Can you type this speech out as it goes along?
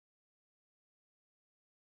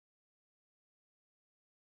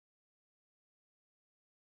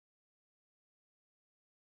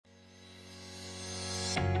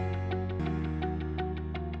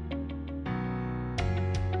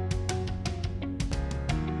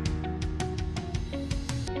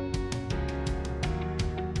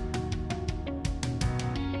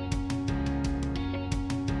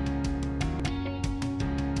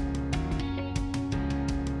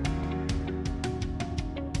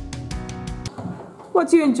What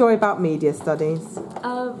do you enjoy about media studies?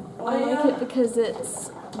 I like it because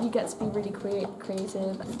you get to be really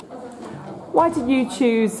creative. Why did you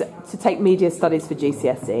choose to take media studies for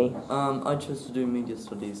GCSE? I chose to do media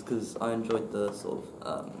studies because I enjoyed the sort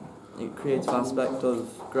of creative aspect of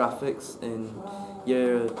graphics in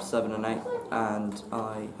year 7 and 8, and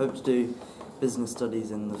I hope to do business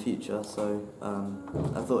studies in the future, so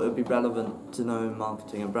I thought it would be relevant to know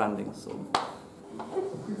marketing and branding. So.